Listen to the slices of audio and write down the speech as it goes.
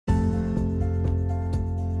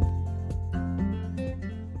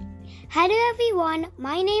Hello everyone,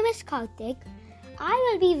 my name is Karthik. I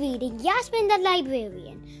will be reading Yasmin The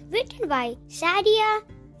Librarian, written by Sadia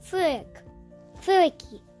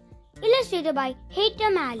Fariki, illustrated by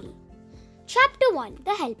Hatem Ali. Chapter 1,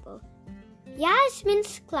 The Helper.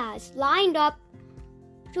 Yasmin's class lined up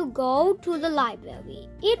to go to the library.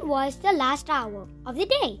 It was the last hour of the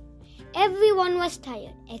day. Everyone was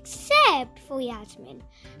tired except for Yasmin.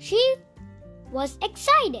 She was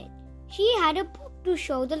excited. She had a book to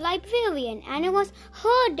show the librarian, and it was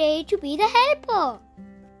her day to be the helper.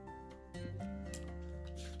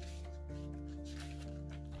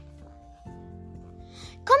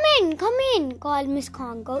 Come in, called Miss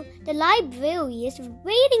Congo. The library is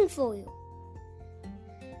waiting for you.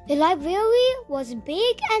 The library was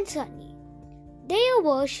big and sunny. There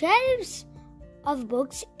were shelves of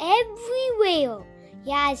books everywhere.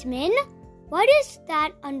 Yasmin, what is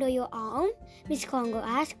that under your arm? Miss Congo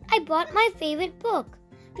asked. I brought my favorite book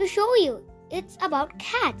to show you. It's about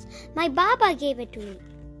cats. My Baba gave it to me,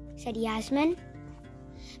 said Yasmin.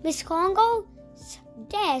 Miss Congo's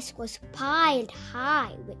desk was piled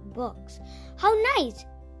high with books. How nice!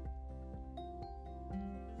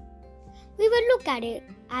 We will look at it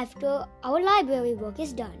after our library work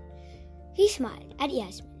is done. He smiled at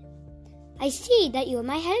Yasmin. I see that you're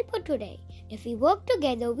my helper today. If we work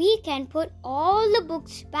together, we can put all the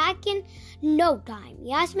books back in no time.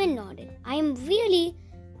 Yasmin nodded. I am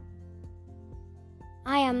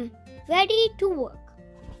ready to work.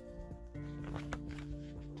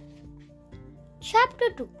 Chapter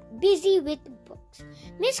 2. Busy with books.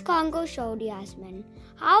 Miss Congo showed Yasmin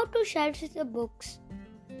how to shelve the books.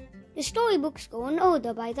 The storybooks go in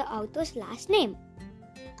order by the author's last name.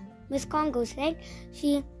 Miss Congo said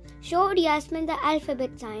she showed Yasmin the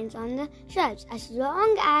alphabet signs on the shelves. As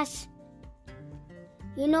long as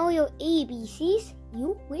you know your ABCs,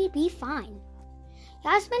 you will be fine.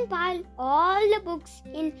 Yasmin piled all the books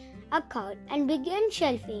in a cart and began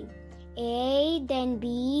shelving. A, then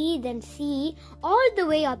B, then C, all the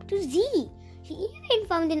way up to Z. She even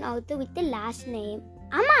found an author with the last name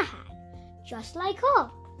Amma had, just like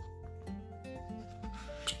her.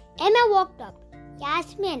 Emma walked up.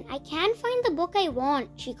 Yasmin, I can't find the book I want,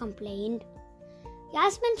 she complained.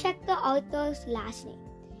 Yasmin checked the author's last name.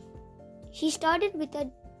 It started with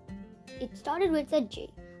a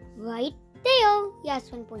J. Right there,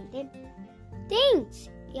 Yasmin pointed. Thanks,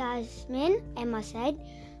 Yasmin, Emma said.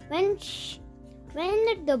 When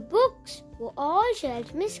the books were all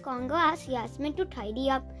shelved, Miss Congo asked Yasmin to tidy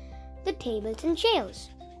up the tables and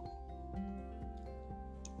chairs.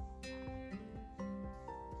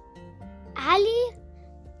 Ali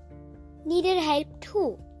needed help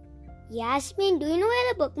too. Yasmin, do you know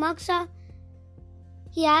where the bookmarks are?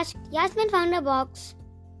 He asked. Yasmin found a box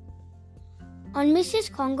on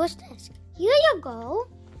Mrs. Congo's desk. Here you go.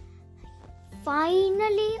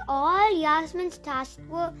 Finally, all Yasmin's tasks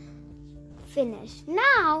were finished.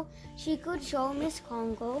 Now she could show Miss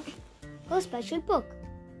Congo her special book.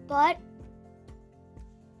 But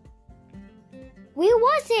where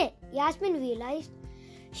was it? Yasmin realized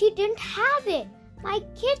she didn't have it. My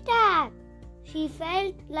kitab. She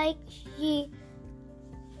felt like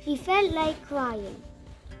crying.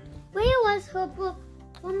 Where was her book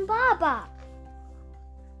from Baba?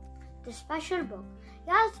 The special book.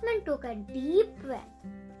 Yasmin took a deep breath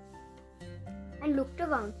and looked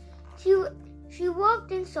around. She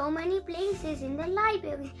worked in so many places in the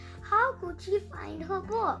library. How could she find her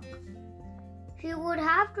book? She would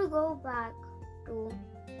have to go back to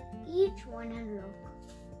each one and look.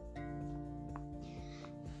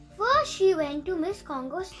 First, she went to Miss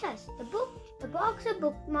Congo's desk. The box of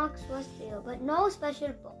bookmarks was there, but no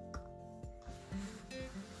special book.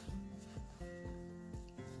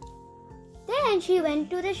 Then she went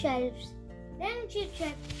to the shelves. Then she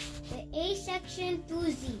checked the A section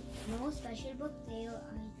to Z. No special book there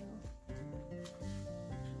either.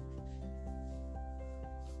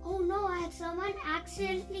 Oh no, had someone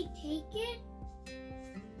accidentally take it?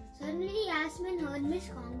 Suddenly, Yasmin heard Miss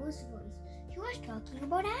Congo's voice. She was talking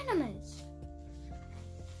about animals.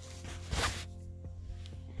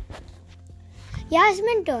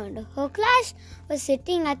 Yasmin turned. Her class was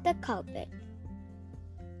sitting at the carpet.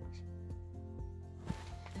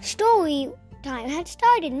 Story time had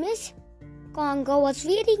started. Miss Congo was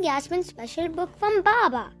reading Yasmin's special book from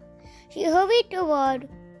Baba. She hurried toward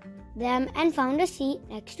them and found a seat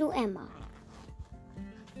next to Emma.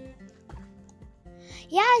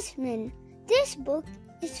 Yasmin, this book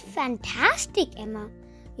is fantastic, Emma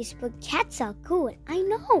whispered. Cats are cool. I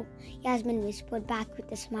know, Yasmin whispered back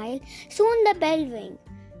with a smile. Soon the bell rang.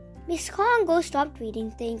 Miss Congo stopped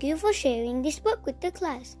reading. Thank you for sharing this book with the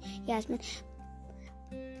class, Yasmin.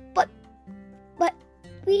 But But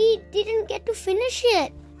we didn't get to finish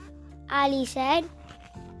it, Ali said.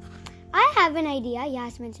 I have an idea,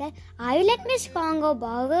 Yasmin said. I'll let Miss Congo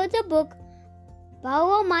borrow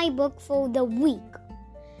my book for the week.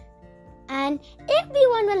 And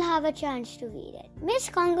everyone will have a chance to read it. Miss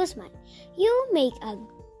Congo smiled. You make a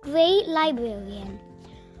great librarian.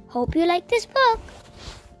 Hope you like this book.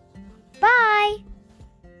 Bye.